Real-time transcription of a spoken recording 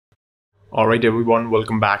Alright everyone,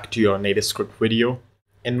 welcome back to your NativeScript video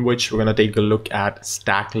in which we're going to take a look at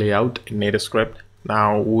stack layout in NativeScript.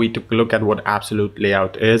 Now we took a look at what absolute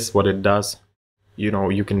layout is, what it does.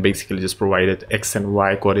 You can basically just provide it X and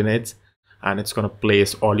Y coordinates and it's going to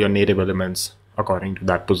place all your native elements according to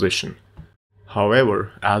that position.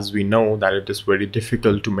 However, as we know that it is very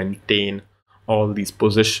difficult to maintain all these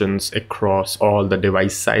positions across all the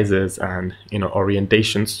device sizes and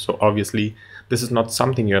orientations, so obviously this is not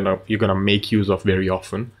something you're gonna make use of very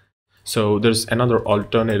often. So there's another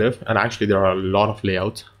alternative, and actually there are a lot of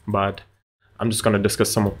layouts, but I'm just gonna discuss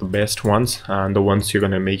some of the best ones and the ones you're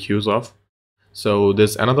gonna make use of. So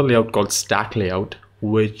there's another layout called StackLayout,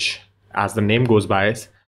 which, as the name goes by,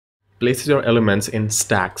 places your elements in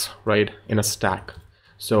stacks, right, in a stack.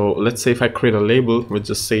 So let's say if I create a label which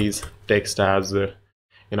just says text as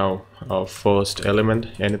first element,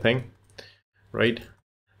 anything, right,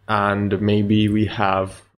 and maybe we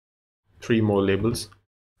have 3 more labels,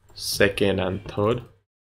 second and third.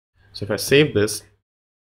 So if I save this,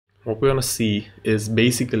 what we're gonna see is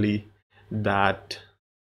basically that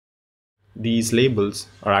these labels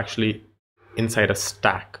are actually inside a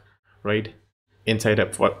stack, right, inside a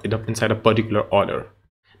particular order.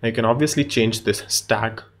 Now you can obviously change this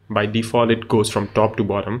stack. By default it goes from top to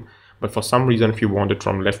bottom, but for some reason if you want it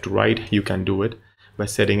from left to right, you can do it by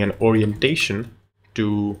setting an orientation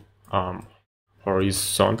to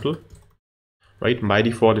horizontal, right? By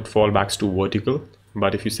default it fallbacks to vertical,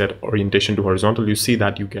 but if you set orientation to horizontal, you see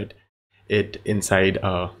that you get it inside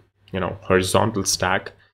a horizontal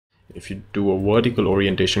stack. If you do a vertical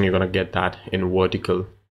orientation, you're gonna get that in vertical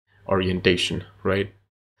orientation, right?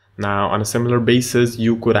 Now on a similar basis,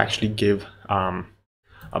 you could actually give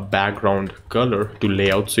a background color to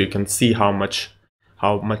layout, so you can see how much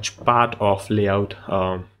part of layout,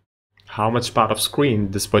 how much part of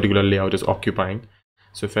screen this particular layout is occupying.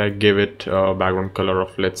 So if I give it a background color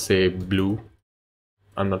of, let's say, blue,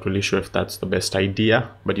 I'm not really sure if that's the best idea,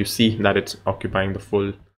 but you see that it's occupying the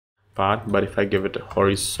full part. But if I give it a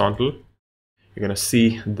horizontal, you're gonna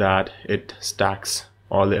see that it stacks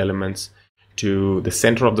all the elements to the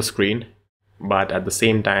center of the screen, but at the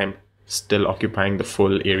same time still occupying the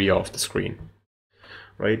full area of the screen,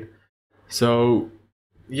 right? So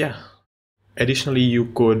yeah, additionally you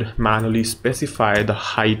could manually specify the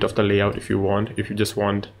height of the layout if you want. If you just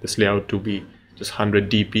want this layout to be just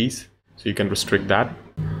 100 dps, so you can restrict that.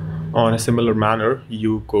 On a similar manner,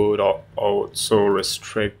 you could also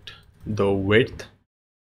restrict the width,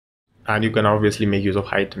 and you can obviously make use of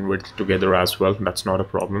height and width together as well. That's not a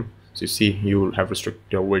problem. So you see, you will have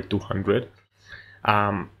restricted your width to 100.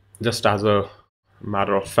 Just as a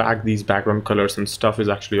matter of fact, these background colors and stuff is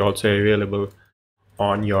actually also available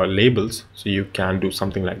on your labels, so you can do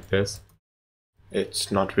something like this.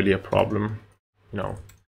 It's not really a problem,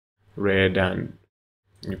 red, and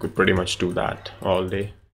you could pretty much do that all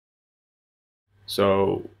day.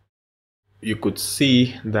 So you could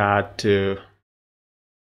see that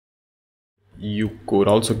you could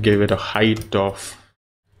also give it a height of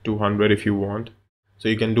 200 if you want. So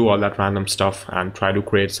you can do all that random stuff and try to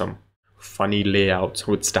create some funny layouts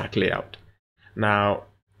with stack layout. Now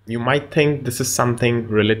you might think this is something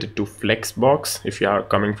related to Flexbox if you are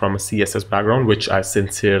coming from a CSS background, which I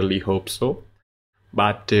sincerely hope so.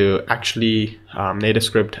 But actually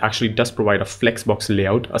NativeScript actually does provide a Flexbox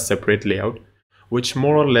layout, a separate layout, which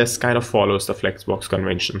more or less kind of follows the Flexbox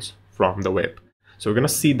conventions from the web. So we're gonna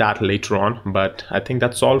see that later on, but I think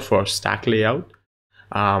that's all for stack layout,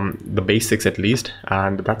 the basics at least,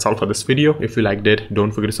 and that's all for this video. If you liked it,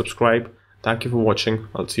 don't forget to subscribe. Thank you for watching.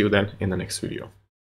 I'll see you then in the next video.